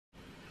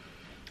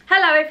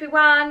Hello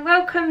everyone,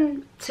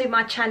 welcome to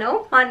my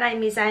channel. My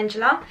name is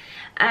Angela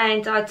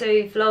and I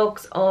do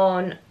vlogs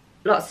on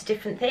lots of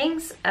different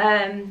things.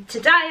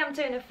 Today I'm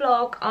doing a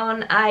vlog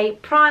on a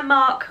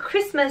Primark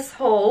Christmas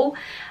haul,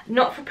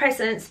 not for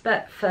presents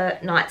but for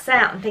nights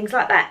out and things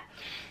like that.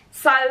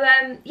 So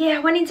yeah, I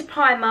went into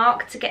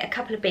Primark to get a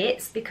couple of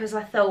bits because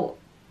I thought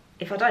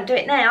if I don't do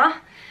it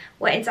now,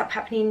 what ends up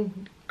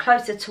happening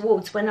closer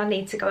towards when I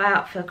need to go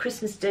out for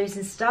Christmas do's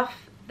and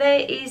stuff,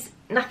 there is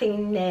nothing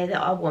in there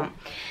that I want.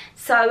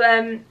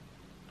 So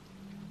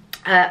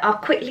I'll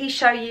quickly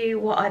show you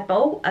what I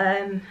bought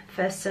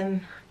for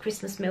some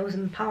Christmas meals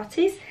and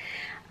parties.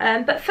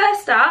 But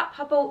first up,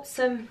 I bought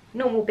some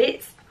normal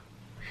bits.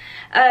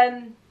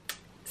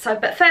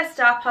 But first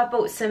up, I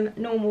bought some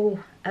normal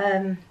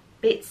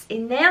bits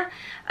in there,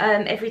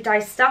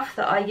 everyday stuff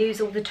that I use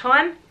all the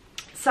time.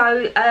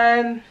 So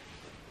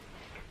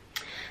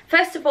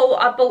first of all,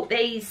 I bought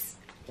these,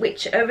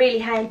 which are really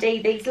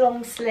handy, these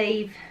long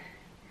sleeve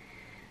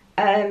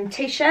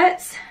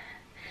t-shirts.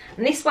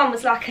 And this one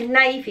was like a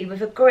navy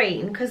with a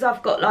green, because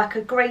I've got like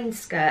a green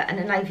skirt and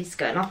a navy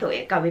skirt and I thought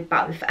it'd go with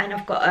both. And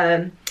I've got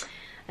a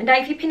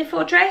navy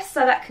pinafore dress,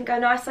 so that can go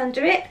nice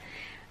under it.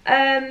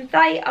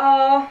 They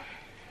are,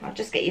 I'll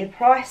just get you the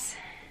price.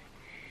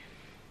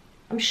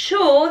 I'm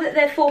sure that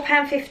they're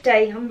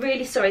 £4.50. I'm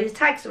really sorry, the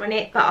tags are on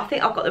it, but I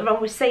think I've got the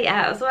wrong receipt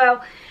out as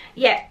well.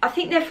 Yeah, I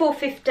think they're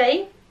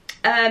 £4.50,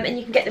 and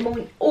you can get them all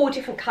in all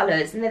different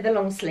colours, and they're the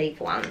long sleeve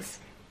ones.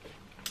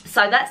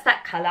 So that's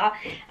that colour.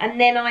 And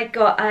then I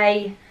got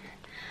a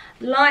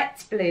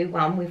light blue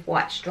one with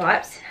white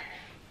stripes.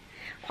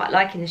 Quite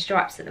liking the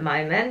stripes at the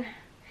moment.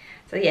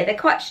 So yeah, they're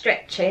quite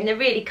stretchy and they're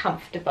really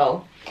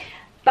comfortable.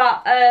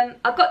 But I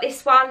got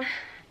this one,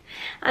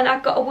 and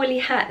I've got a woolly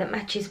hat that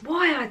matches.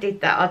 Why I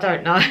did that, I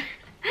don't know.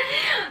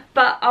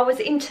 But I was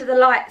into the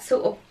light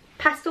sort of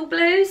pastel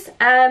blues.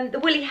 The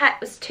woolly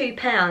hat was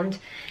 £2.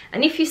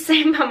 And if you've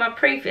seen my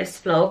previous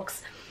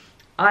vlogs,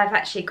 I've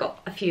actually got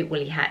a few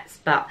woolly hats,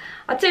 but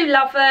I do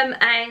love them,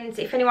 and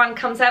if anyone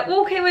comes out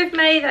walking with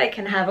me, they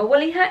can have a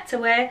woolly hat to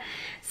wear.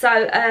 So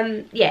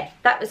yeah,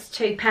 that was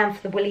 £2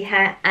 for the woolly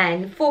hat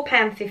and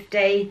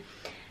 £4.50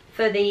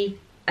 for the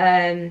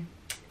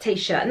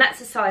t-shirt, and that's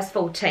a size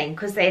 14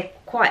 because they're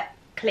quite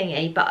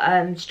clingy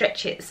but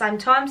stretchy at the same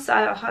time. So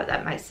I hope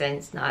that makes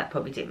sense. No, it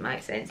probably didn't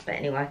make sense, but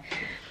anyway.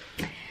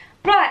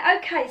 Right,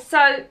 okay,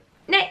 so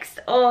next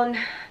on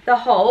the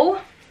haul,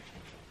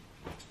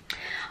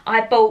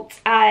 I bought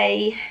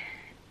a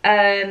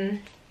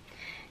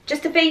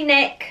just a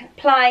v-neck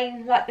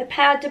plain, like the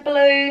powder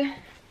blue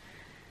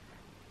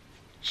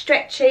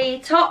stretchy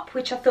top,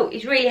 which I thought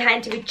is really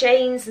handy with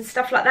jeans and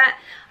stuff like that.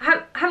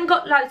 I haven't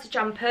got loads of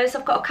jumpers.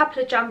 I've got a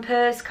couple of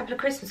jumpers, a couple of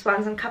Christmas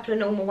ones and a couple of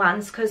normal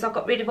ones, because I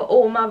got rid of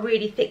all my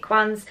really thick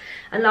ones,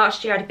 and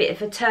last year I had a bit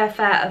of a turf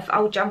out of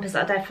old jumpers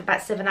that I'd had for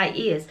about 7-8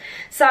 years.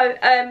 So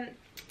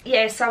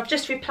yeah, so I've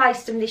just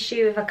replaced them this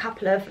year with a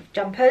couple of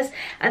jumpers,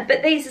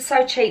 but these are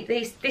so cheap.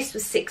 This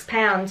was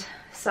 £6,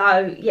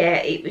 so yeah,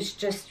 it was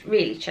just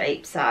really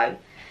cheap. So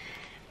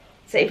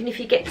even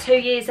if you get 2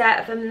 years out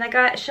of them and they go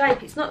out of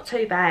shape, it's not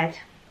too bad.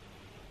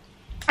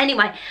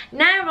 Anyway,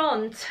 now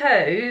on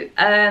to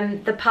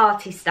the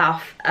party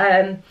stuff.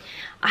 I'm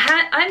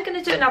going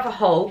to do another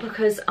haul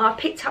because I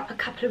picked up a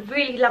couple of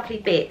really lovely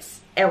bits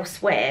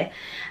elsewhere,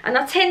 and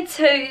I tend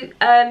to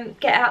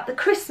get out the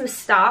Christmas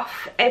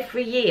stuff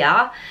every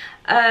year,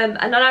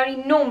 and I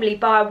only normally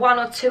buy 1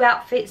 or 2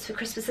 outfits for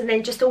Christmas and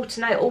then just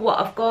alternate all what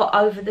I've got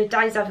over the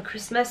days over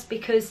Christmas,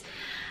 because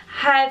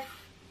I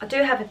do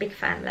have a big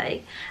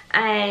family,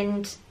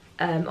 and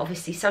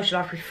obviously social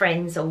life with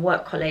friends or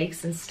work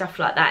colleagues and stuff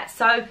like that.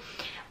 So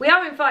we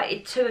are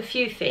invited to a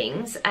few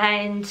things,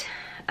 and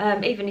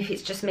even if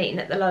it's just meeting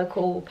at the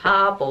local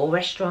pub or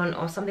restaurant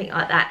or something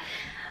like that,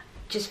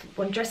 just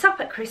want to dress up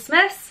at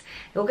Christmas.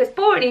 It all gets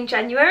boring in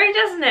January,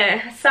 doesn't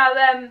it?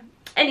 So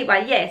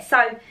anyway, yeah,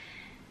 so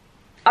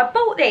I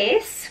bought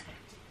this.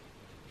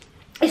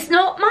 It's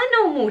not my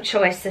normal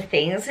choice of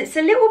things. It's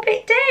a little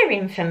bit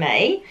daring for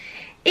me.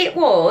 It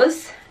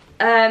was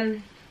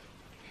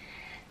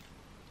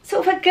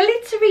sort of a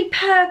glittery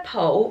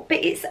purple,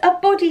 but it's a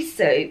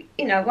bodysuit,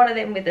 you know, one of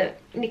them with a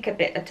knicker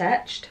bit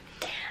attached.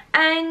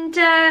 And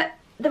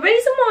the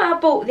reason why I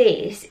bought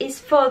this is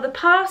for the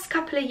past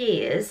couple of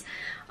years,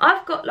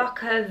 I've got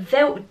like a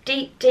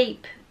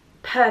deep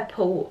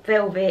purple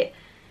velvet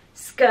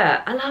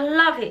skirt, and I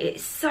love it.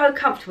 It's so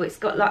comfortable. It's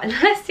got like an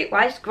elastic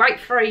waist, great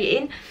for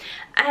eating,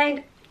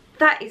 and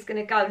that is going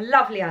to go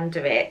lovely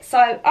under it. So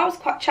I was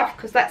quite chuffed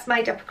because that's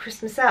made up a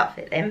Christmas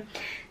outfit then.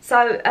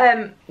 So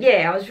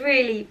yeah, I was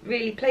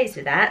really pleased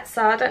with that.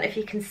 So I don't know if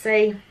you can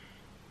see,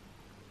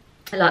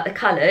 I like the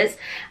colours,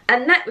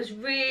 and that was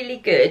really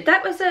good.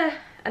 That was a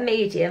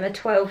medium, a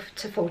 12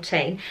 to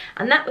 14,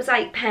 and that was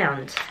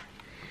 £8.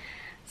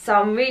 So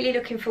I'm really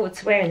looking forward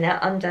to wearing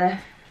that under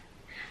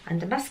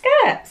my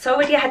skirt. So I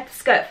already had the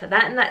skirt for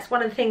that, and that's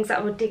one of the things that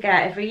I would dig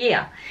out every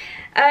year.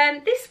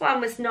 This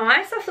one was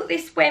nice. I thought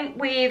this went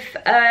with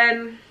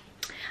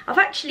I've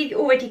actually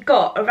already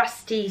got a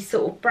rusty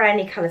sort of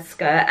browny colour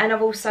skirt, and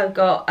I've also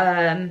got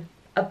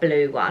a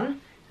blue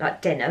one,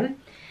 like denim.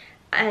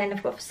 And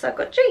I've also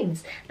got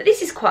jeans. But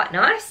this is quite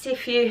nice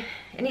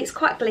and it's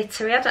quite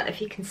glittery. I don't know if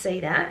you can see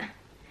that.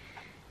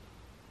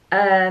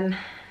 That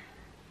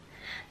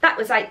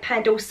was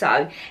 £8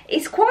 also.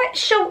 It's quite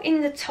short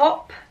in the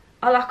top.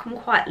 I like them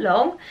quite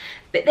long.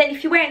 But then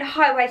if you're wearing a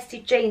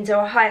high-waisted jeans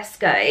or a higher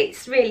skirt,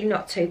 it's really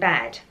not too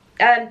bad.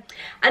 And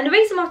the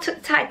reason I took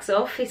the tags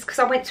off is because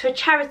I went to a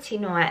charity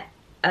night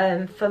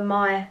for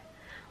my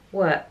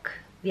work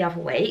the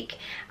other week.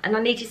 And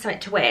I needed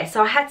something to wear.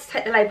 So I had to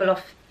take the label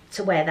off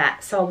to wear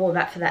that. So I wore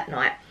that for that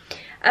night.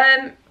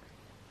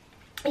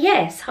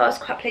 Yes, I was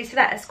quite pleased with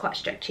that. It's quite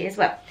stretchy as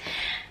well.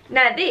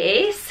 Now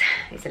this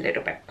is a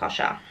little bit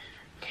posher.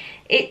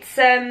 It's,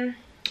 well,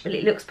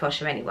 it looks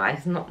posher anyway.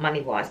 It's not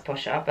money-wise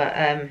posher, but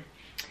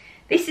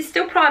this is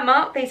still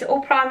Primark. These are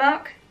all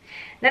Primark.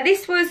 Now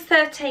this was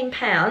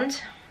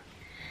 £13,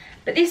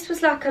 but this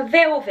was like a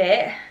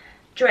velvet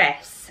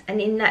dress and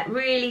in that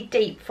really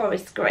deep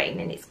forest green,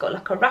 and it's got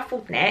like a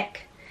ruffled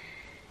neck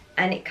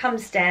and it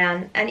comes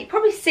down and it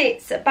probably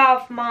sits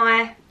above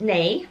my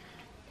knee,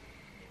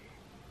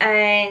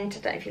 and I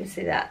don't know if you can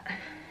see that,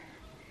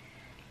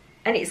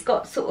 and it's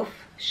got sort of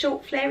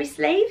short flary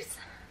sleeves.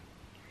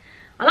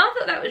 And I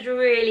thought that was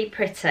really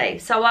pretty,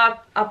 so I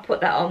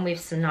put that on with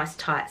some nice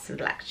tights and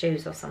black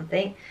shoes or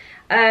something.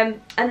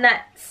 And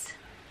that's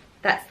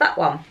that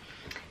one.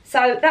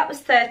 So that was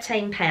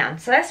 £13.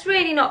 So that's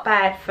really not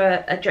bad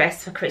for a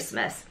dress for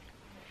Christmas.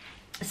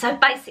 So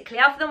basically,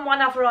 other than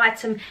one other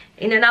item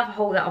in another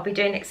haul that I'll be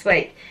doing next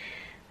week,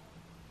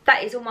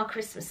 that is all my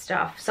Christmas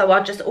stuff. So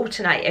I just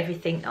alternate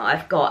everything that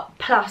I've got.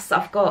 Plus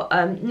I've got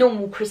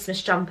normal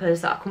Christmas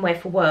jumpers that I can wear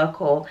for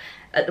work or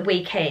at the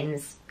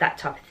weekends, that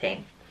type of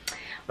thing.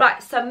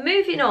 Right, so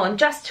moving on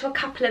just to a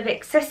couple of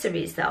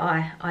accessories that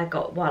I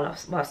got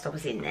whilst I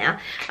was in there.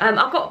 I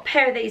got a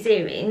pair of these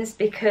earrings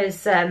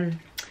because I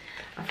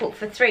thought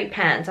for £3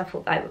 I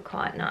thought they were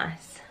quite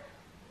nice.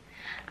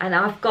 And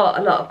I've got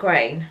a lot of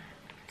green.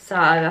 So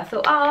I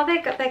thought, oh,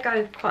 they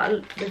go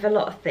quite with a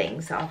lot of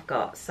things that I've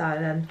got.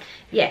 So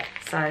yeah,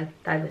 so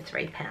they were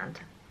 £3.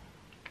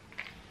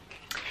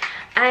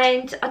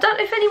 And I don't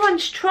know if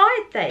anyone's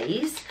tried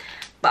these,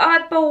 but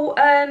I bought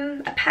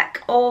a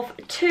pack of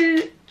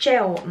 2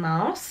 gel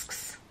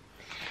masks,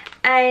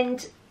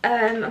 and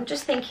I'm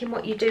just thinking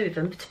what you do with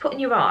them to put in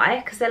your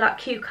eye, because they're like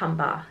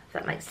cucumber, if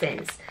that makes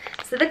sense.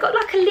 So they've got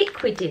like a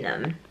liquid in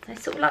them. They're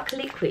sort of like a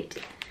liquid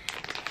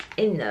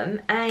in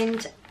them,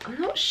 and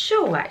I'm not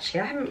sure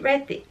actually, I haven't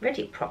read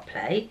it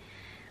properly,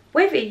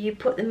 whether you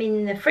put them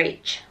in the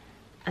fridge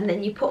and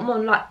then you put them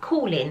on like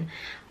cooling.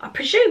 I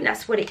presume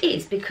that's what it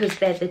is because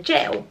they're the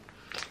gel.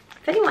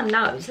 If anyone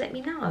knows, let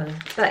me know.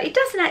 But it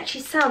doesn't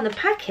actually say on the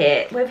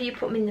packet whether you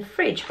put them in the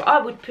fridge, but I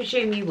would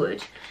presume you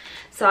would.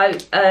 So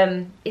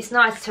it's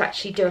nice to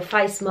actually do a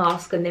face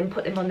mask and then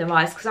put them on their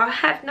eyes, because I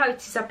have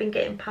noticed I've been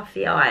getting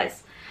puffy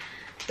eyes.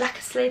 Lack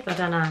of sleep, I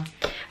don't know.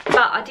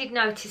 But I did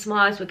notice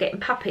my eyes were getting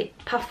puffy.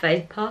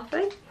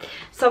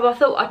 So I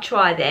thought I'd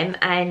try them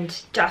and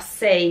just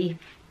see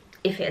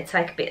if it'd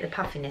take a bit of the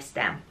puffiness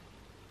down.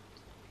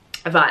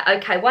 Right,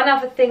 okay, one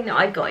other thing that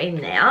I got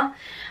in there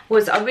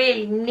was I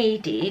really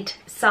needed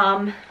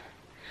some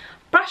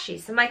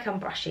brushes, some makeup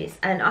brushes,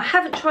 and I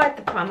haven't tried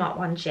the Primark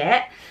ones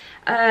yet.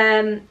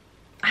 I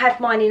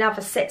had mine in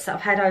other sets that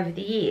I've had over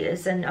the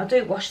years, and I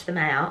do wash them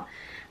out,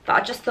 but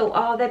I just thought,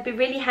 oh, they'd be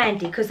really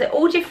handy because they're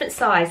all different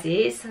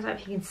sizes. I don't know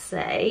if you can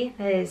see,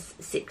 there's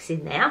 6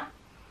 in there,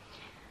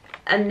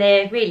 and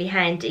they're really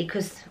handy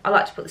because I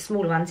like to put the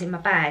smaller ones in my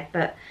bag.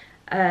 But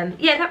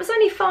yeah, that was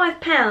only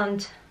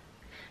 £5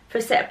 for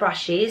a set of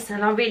brushes,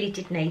 and I really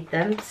did need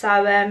them.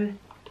 So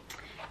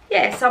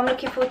yeah, so I'm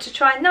looking forward to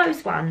trying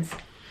those ones.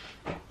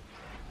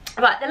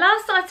 Right, the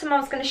last item I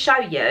was going to show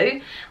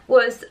you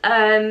was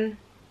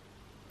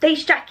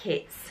these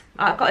jackets.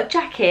 I got a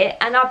jacket,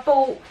 and I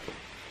bought,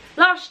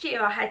 last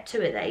year I had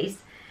 2 of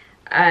these.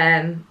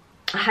 I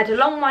had a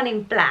long one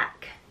in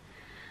black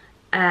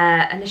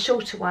and a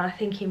shorter one I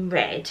think in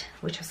red,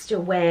 which I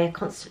still wear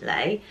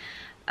constantly.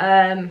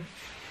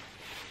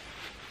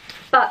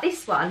 But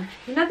this one,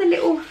 you know the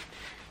little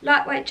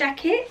lightweight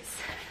jackets,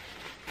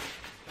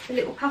 the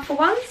little puffer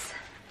ones,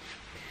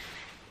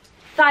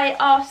 they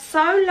are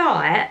so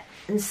light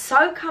and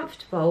so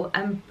comfortable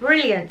and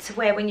brilliant to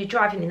wear when you're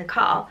driving in the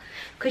car,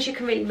 because you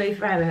can really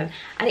move around with them.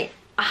 And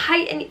I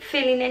hate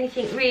feeling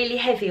anything really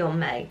heavy on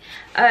me.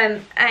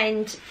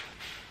 And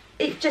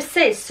it just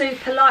says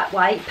super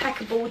lightweight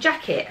packable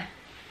jacket.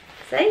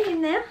 See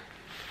in there?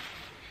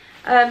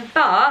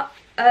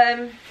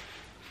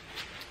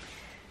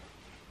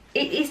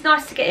 It is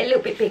nice to get it a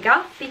little bit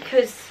bigger,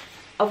 because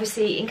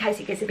obviously in case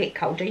it gets a bit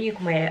colder you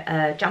can wear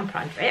a jumper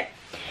under it.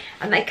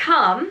 And they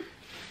come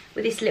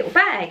with this little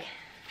bag,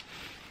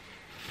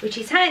 which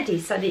is handy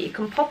so that you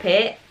can pop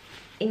it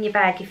in your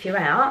bag if you're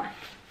out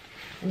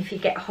and if you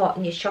get hot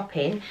and you're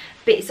shopping,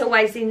 but it's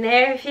always in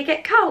there if you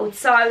get cold.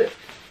 So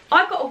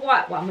I got a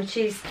white one, which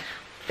is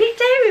a bit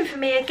daring for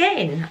me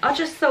again. I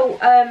just thought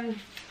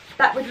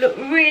that would look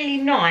really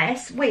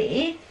nice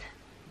with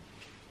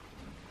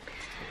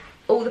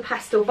all the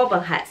pastel bobble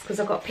hats because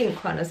I've got a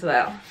pink one as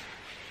well.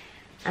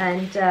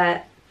 And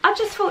I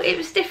just thought it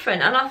was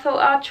different, and I thought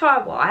I'd try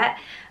white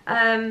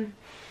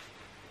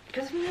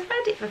because I've never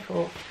had it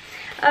before.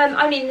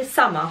 Only in the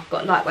summer I've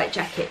got a lightweight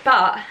jacket,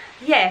 but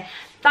yeah,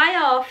 they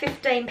are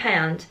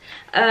 £15.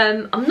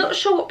 I'm not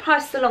sure what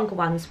price the longer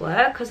ones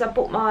were because I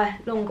bought my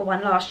longer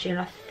one last year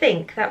and I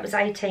think that was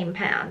 £18.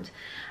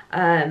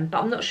 But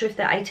I'm not sure if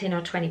they're £18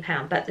 or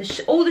 £20. But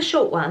all the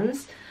short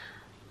ones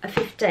are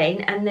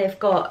 15, and they've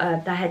got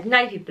they had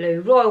navy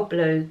blue, royal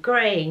blue,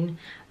 green,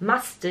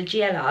 mustard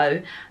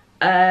yellow.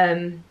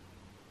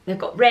 They've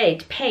got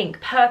red, pink,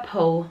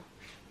 purple.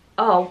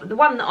 Oh, the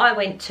one that I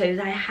went to,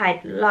 they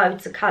had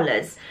loads of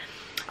colours.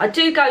 I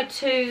do go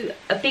to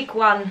a big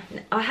one.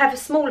 I have a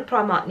smaller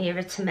Primark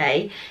nearer to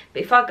me,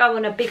 but if I go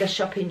on a bigger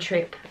shopping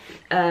trip,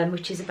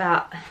 which is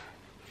about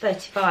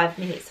 35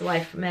 minutes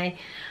away from me,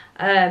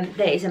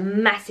 there is a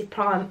massive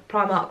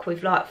Primark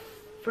with like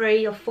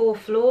 3 or 4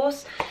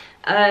 floors,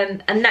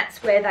 and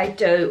that's where they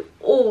do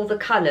all the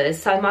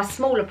colours. So my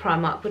smaller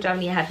Primark would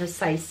only have,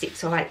 say,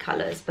 6 or 8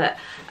 colours, but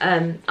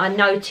I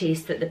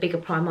noticed that the bigger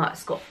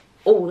Primark's got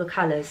all the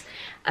colours.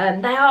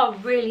 They are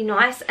really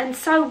nice and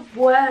so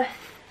worth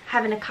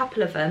having a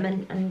couple of them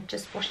and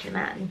just washing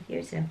them out and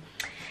using them.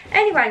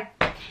 Anyway,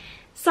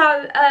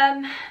 so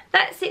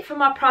that's it for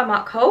my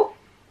Primark haul,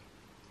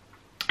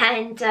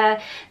 and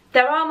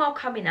there are more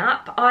coming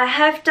up. I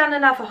have done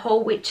another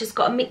haul which has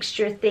got a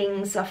mixture of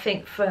things, I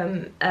think,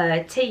 from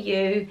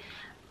TU.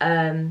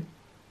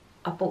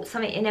 I bought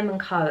something in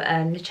M&Co,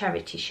 the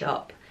charity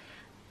shop.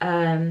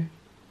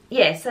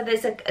 Yeah, so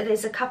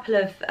there's a couple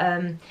of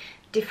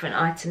different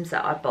items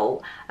that I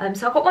bought.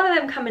 So I've got one of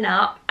them coming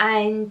up,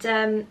 and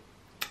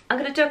I'm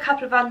going to do a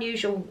couple of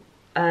unusual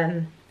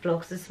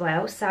vlogs as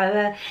well.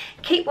 So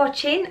keep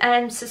watching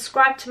and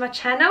subscribe to my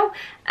channel,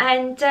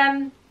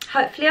 and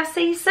hopefully I'll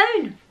see you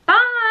soon.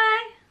 Bye!